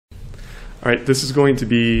All right, this is going to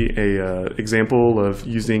be a example of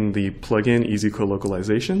using the plugin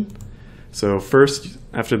EzColocalization. So first,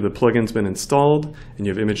 after the plugin's been installed and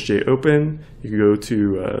you have ImageJ open, you can go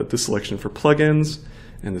to this selection for plugins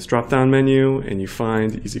and this drop-down menu, and you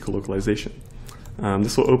find EzColocalization.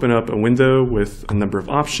 This will open up a window with a number of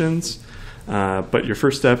options, but your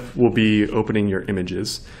first step will be opening your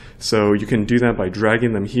images. So you can do that by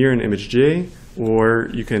dragging them here in ImageJ, or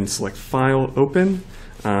you can select File, Open,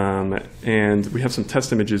 and we have some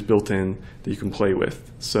test images built in that you can play with.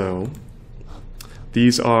 So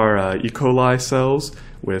these are E. coli cells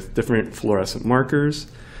with different fluorescent markers.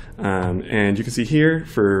 And you can see here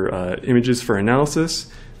for images for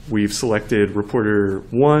analysis, we've selected reporter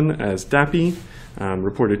 1 as DAPI,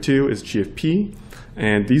 reporter 2 is GFP,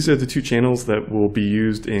 and these are the two channels that will be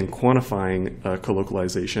used in quantifying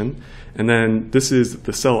colocalization. And then this is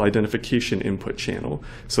the cell identification input channel.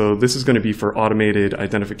 So this is going to be for automated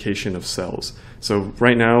identification of cells. So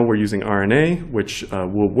right now we're using RNA, which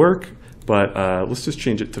will work, but let's just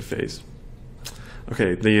change it to phase.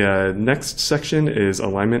 Okay, the next section is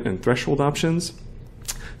alignment and threshold options.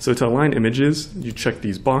 So to align images, you check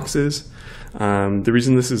these boxes. The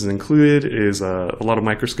reason this is included is a lot of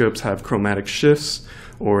microscopes have chromatic shifts,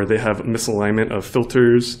 or they have misalignment of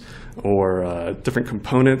filters or different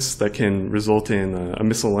components that can result in a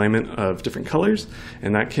misalignment of different colors,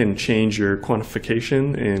 and that can change your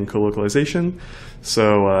quantification in colocalization.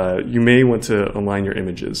 So you may want to align your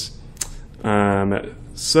images. These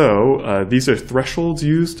are thresholds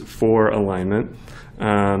used for alignment.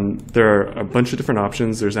 There are a bunch of different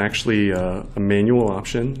options. There's actually a manual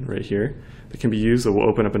option right here that can be used that will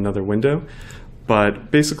open up another window.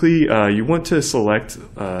 But basically, you want to select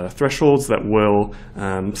thresholds that will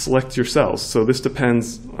select your cells. So this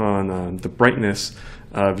depends on the brightness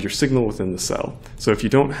of your signal within the cell. So if you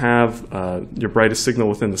don't have your brightest signal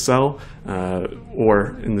within the cell,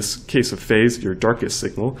 or in this case of phase, your darkest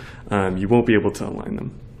signal, you won't be able to align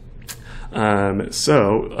them.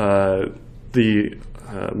 The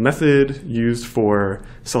method used for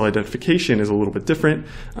cell identification is a little bit different.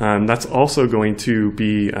 That's also going to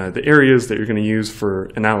be the areas that you're going to use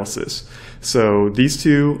for analysis. So these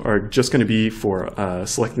two are just going to be for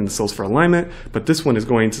selecting the cells for alignment, but this one is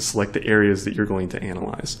going to select the areas that you're going to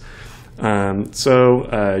analyze.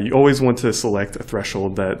 You always want to select a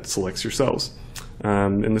threshold that selects your cells.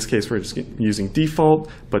 In this case, we're just using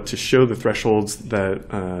default, but to show the thresholds that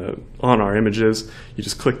on our images, you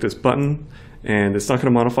just click this button, and it's not going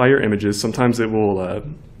to modify your images. Sometimes it will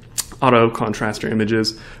auto-contrast your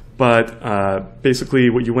images, but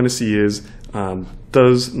basically what you want to see is,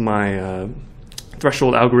 does my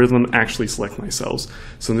threshold algorithm actually select my cells?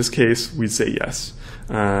 So in this case, we'd say yes.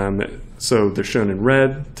 So they're shown in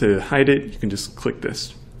red. To hide it, you can just click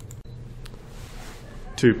this.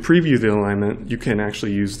 To preview the alignment, you can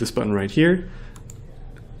actually use this button right here,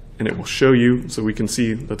 and it will show you, so we can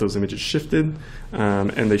see that those images shifted,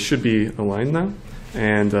 and they should be aligned now.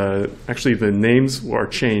 And actually the names are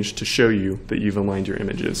changed to show you that you've aligned your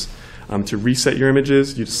images. To reset your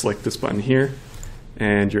images, you just select this button here,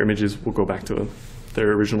 and your images will go back to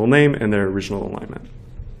their original name and their original alignment.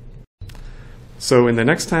 So in the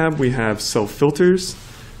next tab, we have cell filters.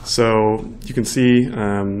 So you can see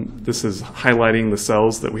this is highlighting the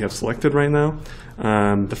cells that we have selected right now.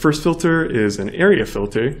 The first filter is an area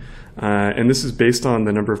filter, and this is based on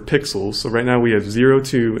the number of pixels. So right now we have 0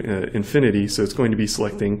 to infinity, so it's going to be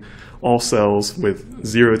selecting all cells with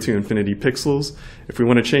 0 to infinity pixels. If we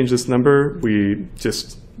want to change this number, we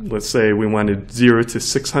just, let's say we wanted 0 to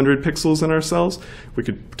 600 pixels in our cells. We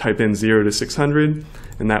could type in 0 to 600,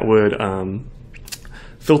 and that would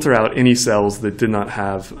filter out any cells that did not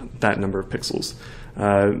have that number of pixels.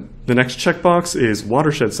 The next checkbox is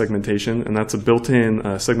watershed segmentation, and that's a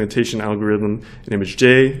built-in segmentation algorithm in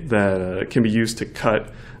ImageJ that can be used to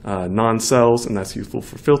cut non-cells, and that's useful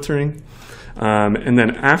for filtering. And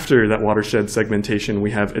then after that watershed segmentation,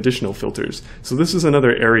 we have additional filters. So this is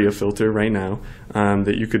another area filter right now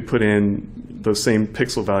that you could put in those same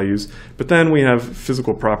pixel values. But then we have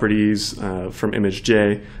physical properties from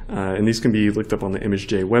ImageJ, and these can be looked up on the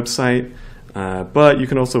ImageJ website. But you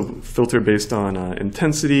can also filter based on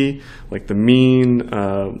intensity, like the mean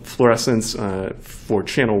fluorescence for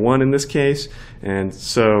channel 1 in this case. And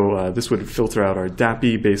so this would filter out our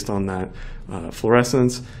DAPI based on that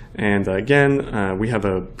fluorescence. And again, we have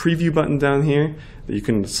a preview button down here that you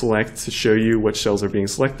can select to show you which cells are being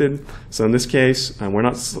selected. So in this case, we're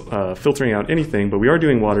not filtering out anything, but we are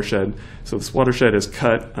doing watershed. So this watershed has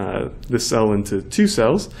cut this cell into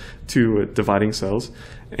two dividing cells.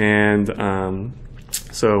 And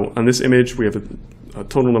so on this image, we have a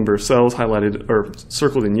total number of cells highlighted or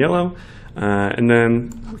circled in yellow. And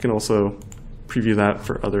then we can also preview that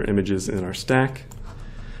for other images in our stack.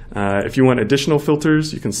 If you want additional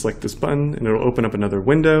filters, you can select this button and it'll open up another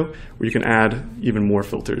window where you can add even more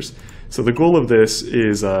filters. So the goal of this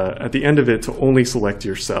is at the end of it to only select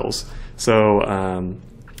your cells. So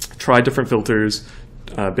try different filters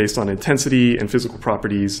based on intensity and physical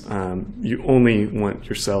properties. You only want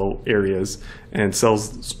your cell areas and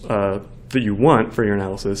cells that you want for your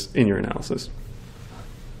analysis in your analysis.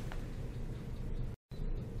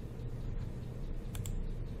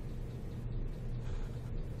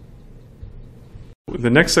 The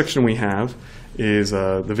next section we have is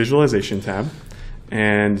the visualization tab,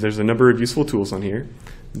 and there's a number of useful tools on here.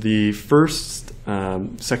 The first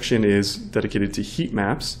section is dedicated to heat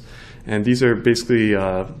maps, and these are basically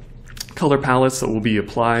color palettes that will be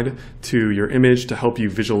applied to your image to help you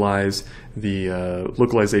visualize the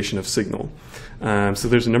localization of signal. So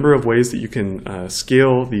there's a number of ways that you can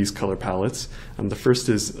scale these color palettes. The first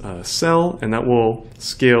is cell, and that will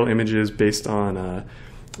scale images based on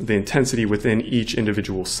the intensity within each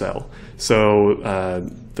individual cell. So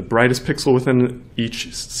the brightest pixel within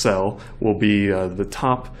each cell will be the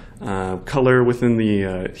top color within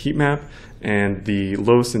the heat map, and the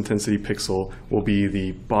lowest intensity pixel will be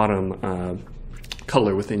the bottom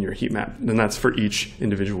color within your heat map, and that's for each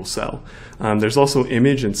individual cell. There's also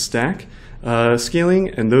image and stack scaling,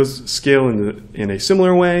 and those scale in a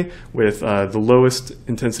similar way with the lowest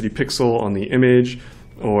intensity pixel on the image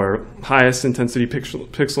or highest intensity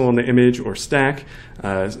pixel on the image or stack,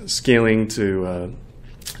 scaling to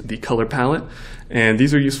the color palette. And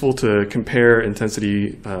these are useful to compare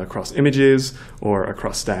intensity across images or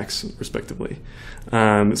across stacks, respectively.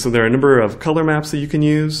 So there are a number of color maps that you can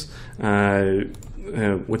use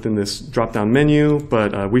within this drop-down menu,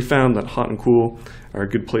 but we found that hot and cool are a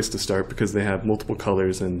good place to start because they have multiple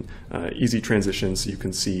colors and easy transitions so you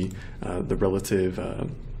can see the relative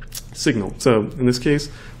signal. So in this case,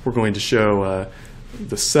 we're going to show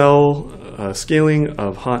the cell scaling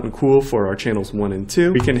of hot and cool for our channels 1 and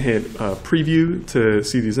 2. We can hit preview to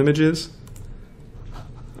see these images.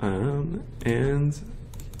 And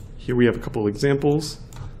here we have a couple examples.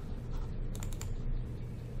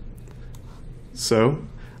 So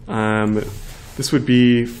this would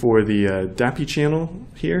be for the DAPI channel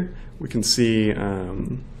here. We can see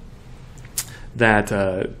that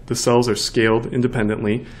the cells are scaled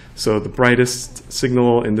independently. So the brightest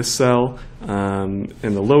signal in this cell and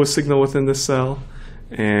the lowest signal within this cell.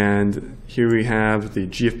 And here we have the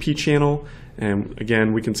GFP channel. And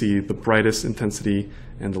again, we can see the brightest intensity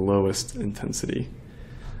and the lowest intensity.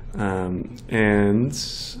 And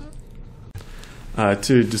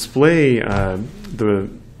to display the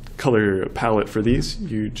color palette for these,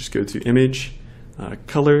 you just go to Image,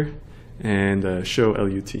 Color, and Show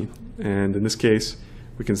LUT. And in this case,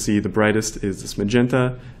 we can see the brightest is this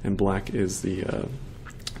magenta, and black is the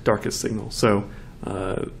darkest signal. So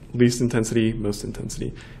least intensity, most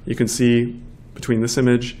intensity. You can see between this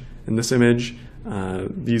image and this image,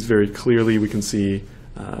 these very clearly we can see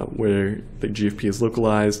where the GFP is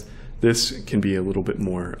localized. This can be a little bit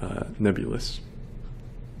more nebulous.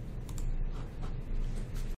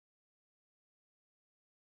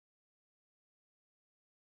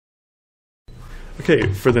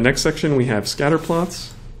 Okay, for the next section we have scatter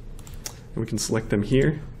plots, and we can select them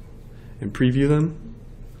here and preview them.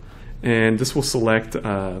 And this will select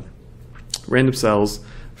random cells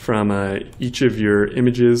from each of your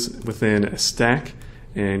images within a stack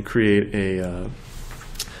and create a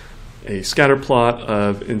scatter plot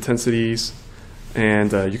of intensities.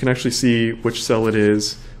 And you can actually see which cell it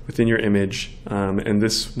is within your image, and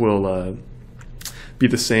this will be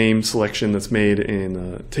the same selection that's made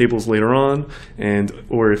in tables later on,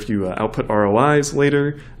 or if you output ROIs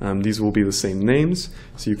later, these will be the same names,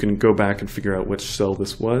 so you can go back and figure out which cell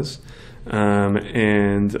this was. These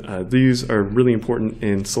are really important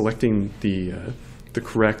in selecting the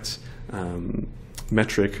correct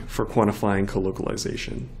metric for quantifying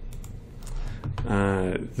colocalization.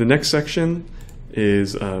 The next section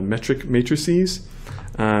is metric matrices.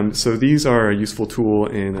 So these are a useful tool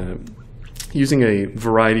in using a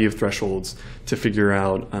variety of thresholds to figure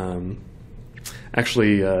out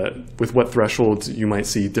with what thresholds you might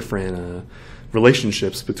see different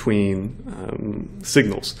relationships between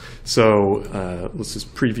signals. So let's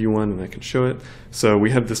just preview one and I can show it. So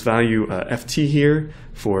we have this value FT here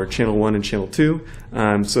for channel 1 and channel 2.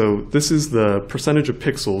 So this is the percentage of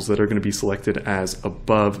pixels that are going to be selected as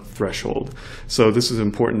above threshold. So this is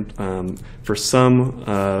important for some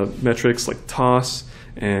metrics like TOS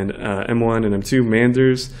and M1 and M2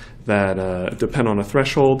 Manders. that depend on a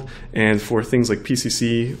threshold, and for things like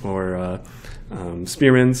PCC or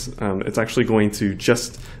Spearman's, it's actually going to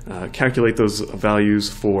just calculate those values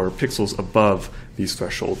for pixels above these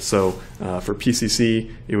thresholds. So for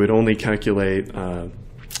PCC, it would only calculate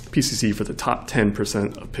PCC for the top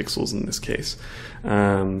 10% of pixels in this case.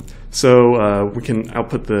 So we can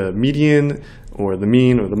output the median or the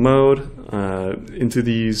mean or the mode into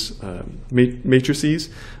these matrices.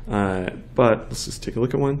 But let's just take a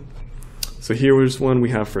look at one. So here's one we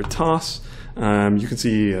have for toss. You can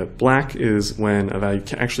see black is when a value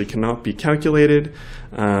actually cannot be calculated,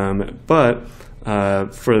 but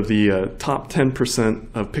for the top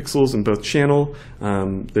 10% of pixels in both channel,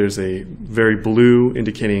 there's a very blue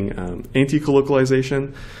indicating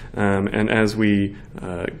anti-colocalization, and as we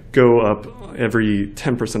go up every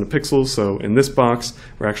 10% of pixels, so in this box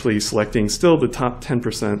we're actually selecting still the top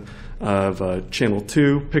 10% of channel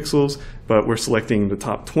 2 pixels, but we're selecting the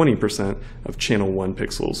top 20% of channel 1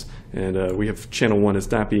 pixels, and we have channel 1 as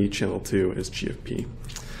DAPI, channel 2 as GFP.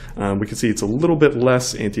 We can see it's a little bit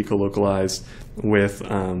less anti-colocalized with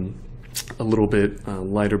a little bit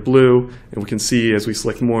lighter blue, and we can see as we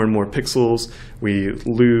select more and more pixels, we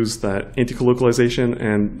lose that anti-colocalization,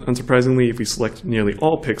 and unsurprisingly, if we select nearly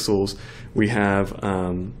all pixels, we have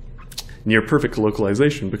near perfect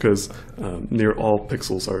colocalization because near all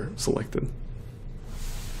pixels are selected.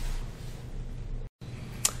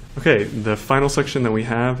 Okay, the final section that we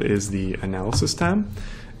have is the analysis tab,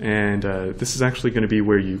 and this is actually going to be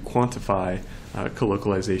where you quantify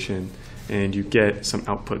colocalization, and you get some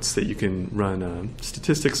outputs that you can run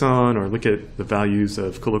statistics on or look at the values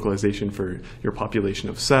of colocalization for your population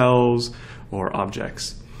of cells or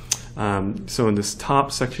objects. So in this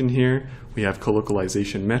top section here, we have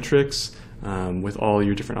colocalization metrics with all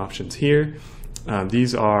your different options here.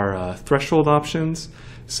 These are threshold options.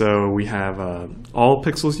 So we have all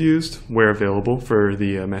pixels used where available for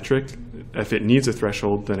the metric. If it needs a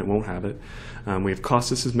threshold, then it won't have it. We have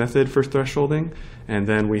Costas' method for thresholding, and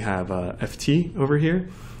then we have FT over here.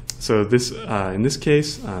 So this, in this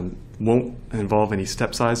case, won't involve any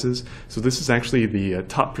step sizes. So this is actually the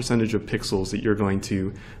top percentage of pixels that you're going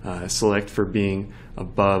to select for being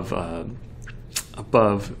above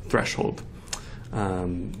threshold.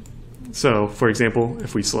 So for example,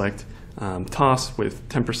 if we select toss with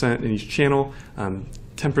 10% in each channel,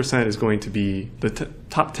 10% is going to be, the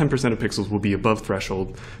top 10% of pixels will be above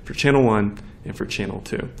threshold for channel 1 and for channel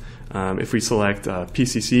 2. If we select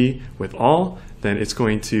PCC with all, then it's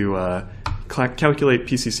going to calculate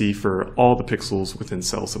PCC for all the pixels within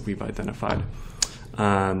cells that we've identified.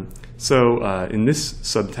 So in this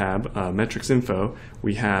sub-tab, metrics info,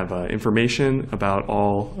 we have information about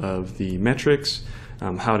all of the metrics,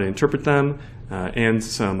 how to interpret them, and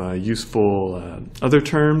some useful other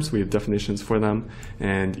terms. We have definitions for them,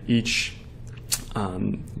 and each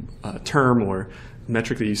term or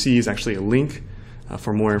metric that you see is actually a link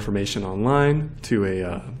for more information online to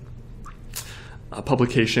a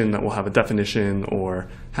publication that will have a definition or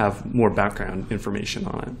have more background information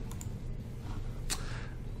on it.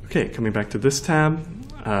 Okay, coming back to this tab,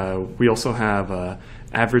 we also have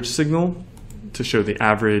average signal to show the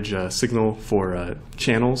average signal for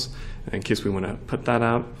channels, in case we want to put that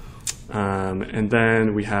out. And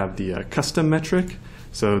then we have the custom metric.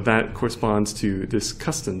 So that corresponds to this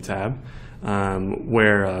custom tab,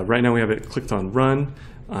 where right now we have it clicked on run.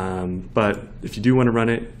 But if you do want to run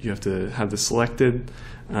it, you have to have this selected.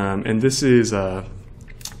 And this is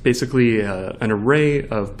basically an array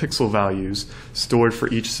of pixel values stored for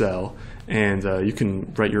each cell. And you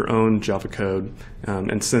can write your own Java code.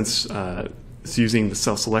 And since it's using the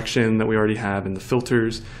cell selection that we already have and the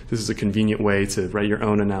filters, this is a convenient way to write your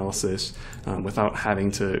own analysis without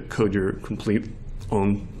having to code your complete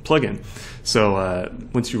own plugin. So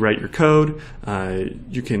once you write your code,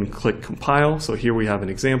 you can click compile. So here we have an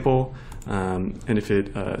example, and if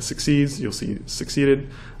it succeeds, you'll see succeeded.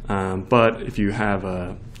 But if you have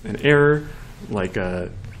an error, like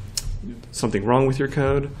something wrong with your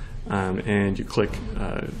code, and you click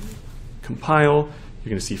compile, you're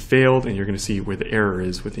going to see failed, and you're going to see where the error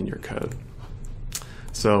is within your code.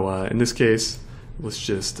 So in this case, let's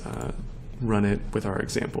just run it with our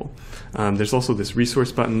example. There's also this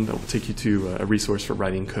resource button that will take you to a resource for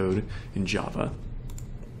writing code in Java.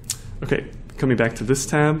 Okay, coming back to this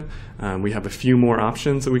tab, we have a few more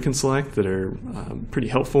options that we can select that are pretty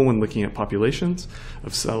helpful when looking at populations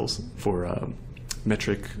of cells for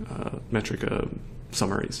metric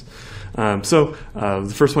summaries. So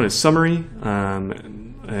the first one is summary,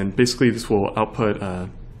 and basically this will output a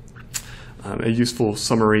useful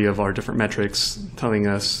summary of our different metrics, telling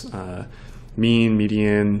us mean,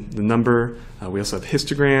 median, the number. We also have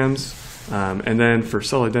histograms. And then for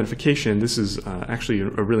cell identification, this is actually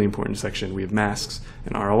a really important section. We have masks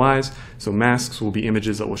and ROIs. So masks will be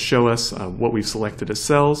images that will show us what we've selected as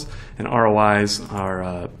cells, and ROIs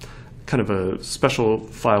are kind of a special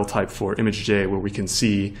file type for ImageJ where we can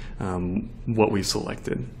see what we've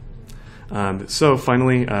selected. So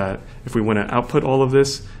finally, if we want to output all of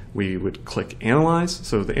this, we would click Analyze.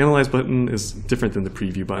 So the Analyze button is different than the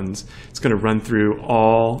Preview buttons. It's going to run through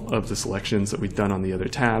all of the selections that we've done on the other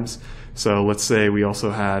tabs. So let's say we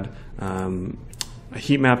also had a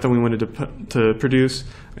heat map that we wanted to produce,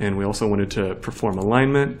 and we also wanted to perform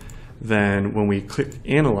alignment. Then when we click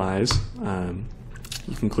Analyze,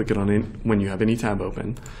 you can click it on it when you have any tab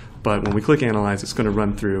open. But when we click Analyze, it's going to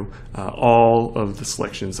run through all of the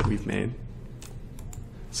selections that we've made.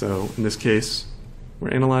 So in this case, we're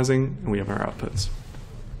analyzing, and we have our outputs.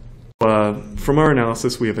 From our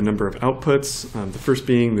analysis, we have a number of outputs, the first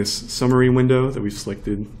being this summary window that we've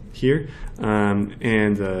selected here, and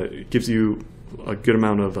it gives you a good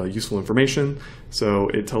amount of useful information. So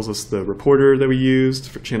it tells us the reporter that we used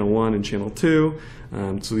for channel 1 and channel 2.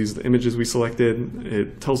 So these are the images we selected.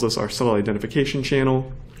 It tells us our cell identification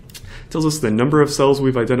channel. It tells us the number of cells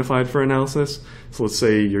we've identified for analysis. So let's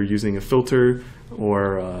say you're using a filter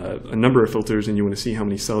or a number of filters and you want to see how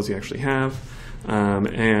many cells you actually have.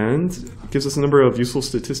 And it gives us a number of useful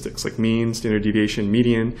statistics like mean, standard deviation,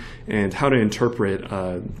 median, and how to interpret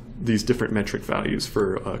these different metric values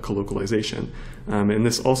for colocalization. And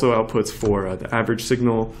this also outputs for the average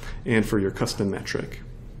signal and for your custom metric.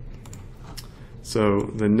 So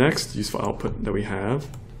the next useful output that we have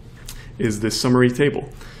is this summary table.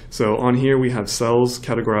 So on here we have cells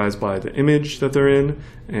categorized by the image that they're in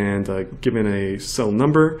and given a cell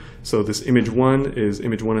number. So this image 1 is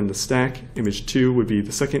image 1 in the stack. Image 2 would be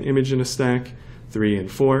the second image in a stack, 3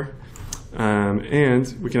 and 4.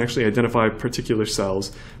 And we can actually identify particular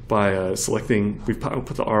cells by selecting, we've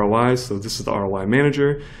put the ROIs, so this is the ROI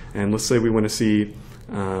manager. And let's say we want to see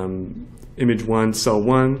image 1, cell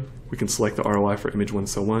 1. We can select the ROI for image 1,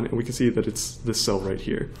 cell 1, and we can see that it's this cell right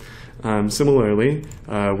here. Similarly,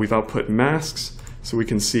 we've output masks, so we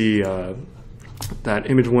can see that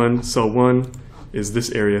image 1, cell 1 is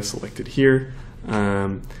this area selected here.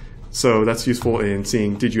 So that's useful in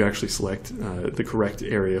seeing, did you actually select the correct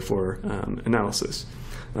area for analysis.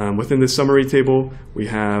 Within this summary table, we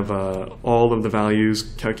have all of the values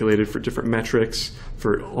calculated for different metrics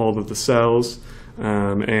for all of the cells,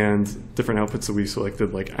 and different outputs that we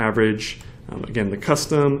selected like average, again the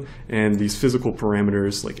custom, and these physical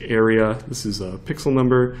parameters like area, this is a pixel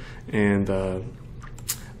number, and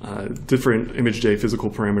different ImageJ physical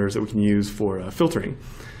parameters that we can use for filtering.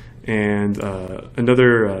 And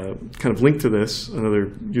another kind of link to this,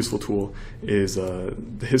 another useful tool, is the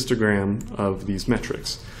histogram of these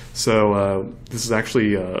metrics. So this is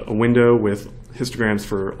actually a window with histograms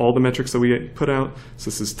for all the metrics that we put out.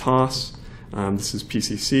 So this is TOS, this is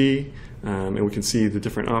PCC, and we can see the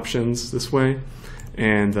different options this way.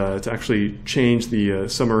 And to actually change the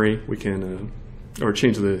summary, we can, or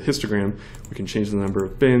change the histogram, we can change the number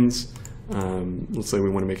of bins. Let's say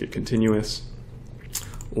we want to make it continuous,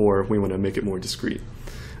 or we want to make it more discrete.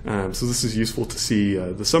 So this is useful to see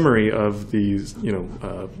the summary of these,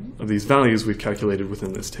 of these values we've calculated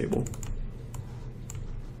within this table.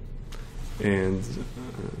 And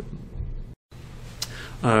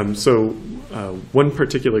one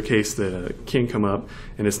particular case that can come up,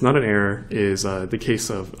 and it's not an error, is the case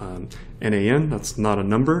of NaN. That's not a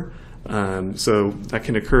number. So that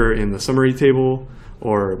can occur in the summary table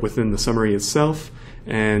or within the summary itself.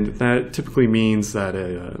 And that typically means that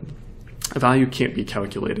a value can't be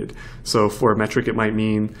calculated. So for a metric, it might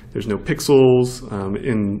mean there's no pixels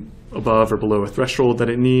in above or below a threshold that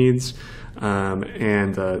it needs.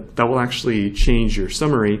 And that will actually change your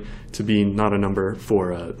summary to be not a number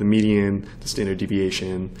for the median, the standard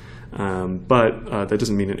deviation. But that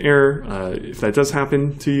doesn't mean an error. If that does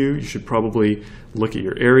happen to you, you should probably look at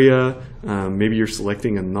your area. Maybe you're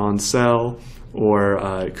selecting a non-cell, or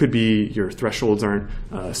it could be your thresholds aren't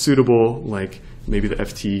suitable, like maybe the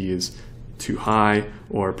FT is too high,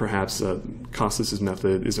 or perhaps Costas'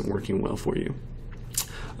 method isn't working well for you.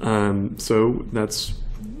 So that's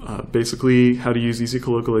basically how to use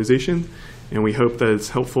EzColocalization, and we hope that it's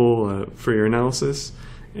helpful for your analysis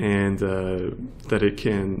and that it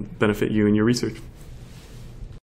can benefit you in your research.